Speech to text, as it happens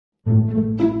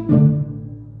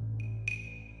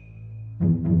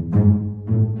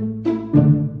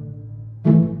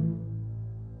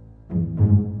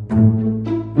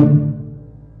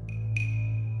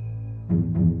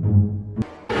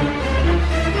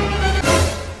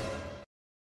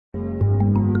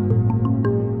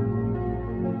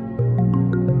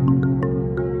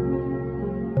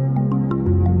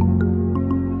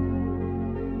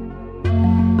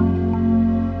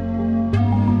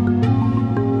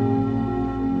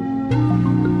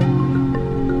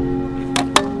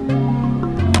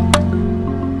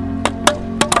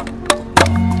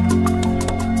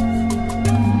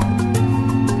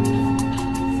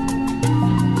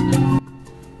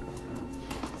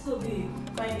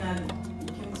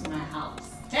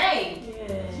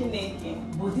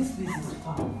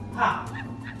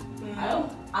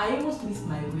I almost missed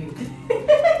my way.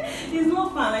 It's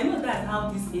not fun. I know that's how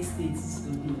this estate is to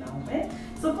be now. Eh?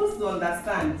 Supposed to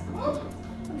understand.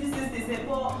 This estate said,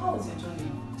 well, how was your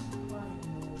journey?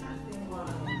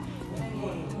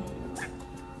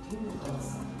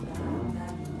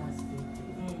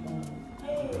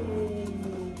 Hey, you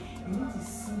need to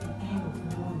see the kind of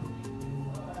money.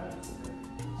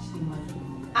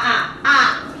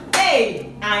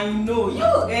 Hey, I know you.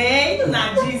 You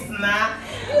not just now.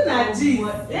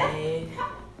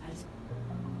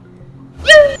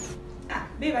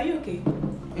 Babe, are you okay?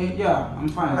 Yeah, I'm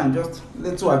fine. And just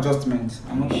little adjustments.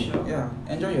 I'm okay. Sure. Yeah,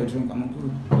 enjoy your drink. I'm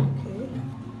good. Okay.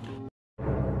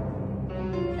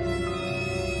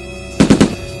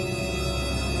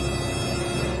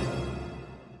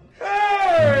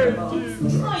 Hey!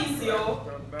 It's not easy, yo.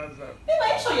 Babe, are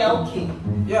you sure you're okay?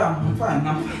 Yeah, I'm fine.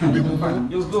 I'm fine.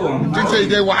 Just go on. Didn't say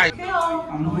they why?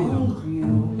 I'm good.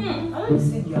 I don't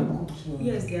think you are cooking.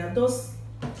 Yes, they are. Those.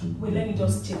 Wait, let me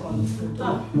just check on the food.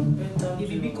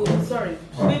 Baby, go. Sorry.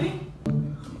 Baby?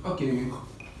 Okay.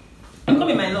 I'm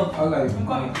coming, my love. Alright. I'm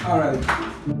coming. Alright.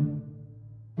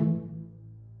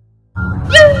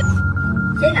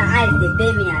 Say na eyes they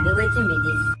pay me and they waiting me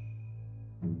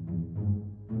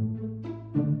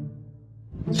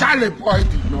this. Charlie boy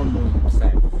did not know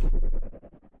himself.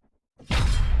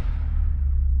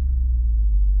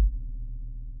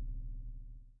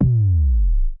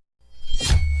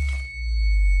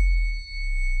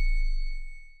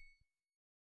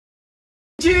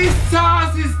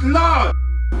 Jesus is Lord.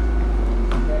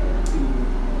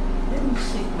 Let me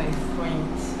shake my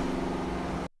friend.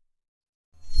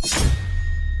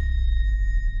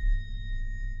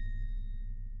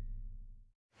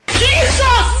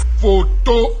 Jesus!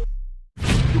 Photo.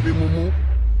 You be mumu.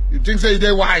 You think say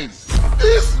they wise?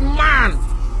 This man.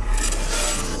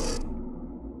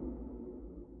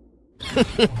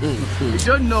 You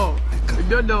don't know. You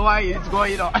don't know why it's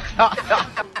going on.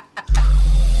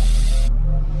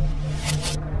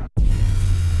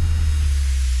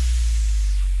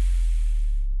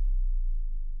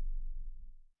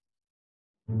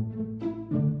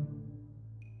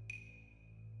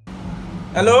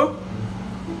 Hello?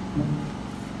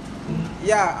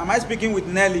 Yeah, am I speaking with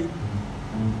Nelly?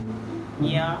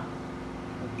 Yeah.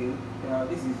 Okay. Yeah,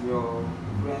 this is your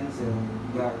friend's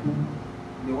guy.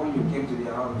 The one you came to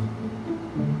their house.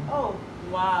 Oh,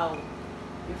 wow.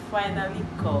 You finally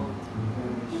called.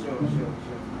 Sure.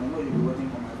 I know you'll be waiting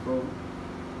for my call.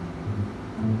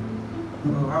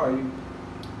 So, how are you?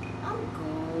 I'm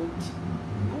good.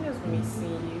 I'm just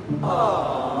missing you.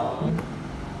 Oh.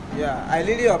 Yeah, I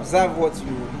really observed what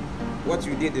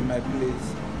you did in my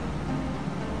place.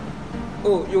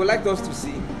 Oh, you would like us to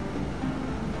see?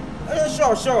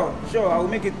 Sure. I will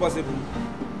make it possible.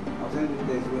 I'll send you the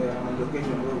place where my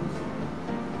location goes.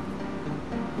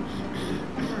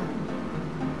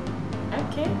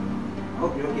 Okay. I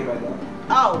hope you're okay by that.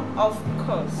 Oh, of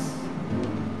course.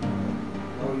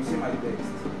 Oh, you see my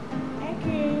text.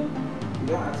 Okay. You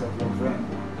don't ask of your friend.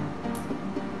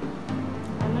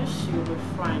 I know she will be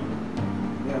fine.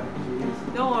 Yeah, she is.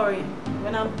 Don't worry.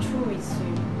 When I'm through with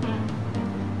you,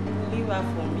 leave her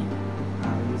for me.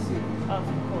 You see. Of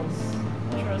course.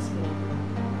 Trust me.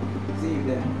 See you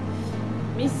then.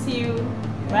 Miss you.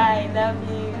 Bye. Love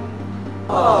you.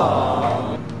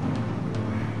 Aww.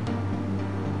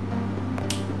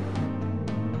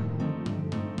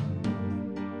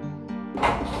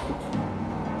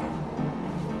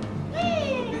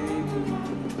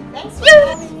 Thanks for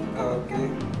coming. Okay.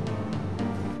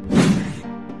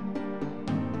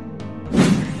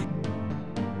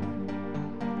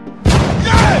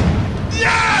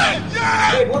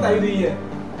 Yeah! Hey, what are you doing here?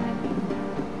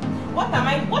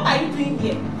 What are you doing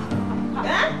here?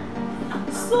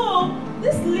 So,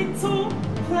 this little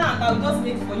plan I just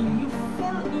made for you, you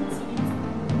fell into it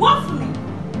woefully.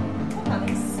 What an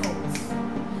insult.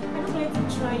 I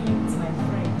join you with my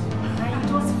friend, and you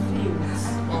just failed.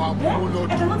 Oh,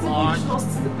 I cannot even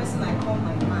trust the person I call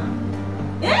my man.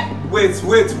 Wait.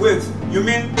 You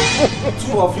mean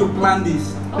 2 of you planned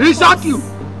this? He shot you!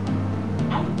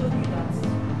 I told you that.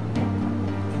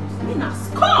 Selina,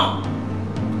 come!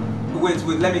 Wait,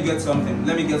 let me get something.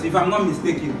 If I'm not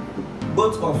mistaken,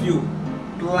 both of you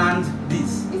planned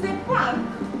this. It's a prank.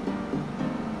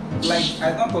 Like,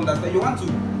 I don't understand. You want to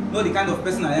know the kind of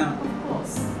person I am? Of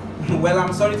course. Well,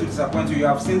 I'm sorry to disappoint you. You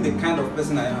have seen the kind of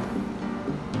person I am.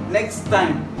 Next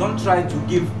time, don't try to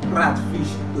give rat fish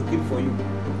to keep for you.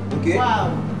 Okay?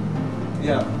 Wow.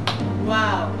 Yeah.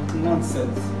 Wow.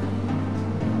 Nonsense.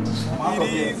 I'm out of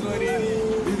here.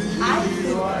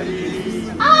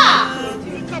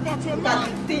 That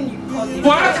thing you call it.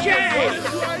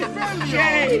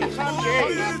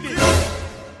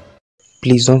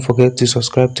 Please don't forget to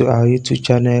subscribe to our YouTube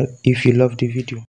channel if you love the video.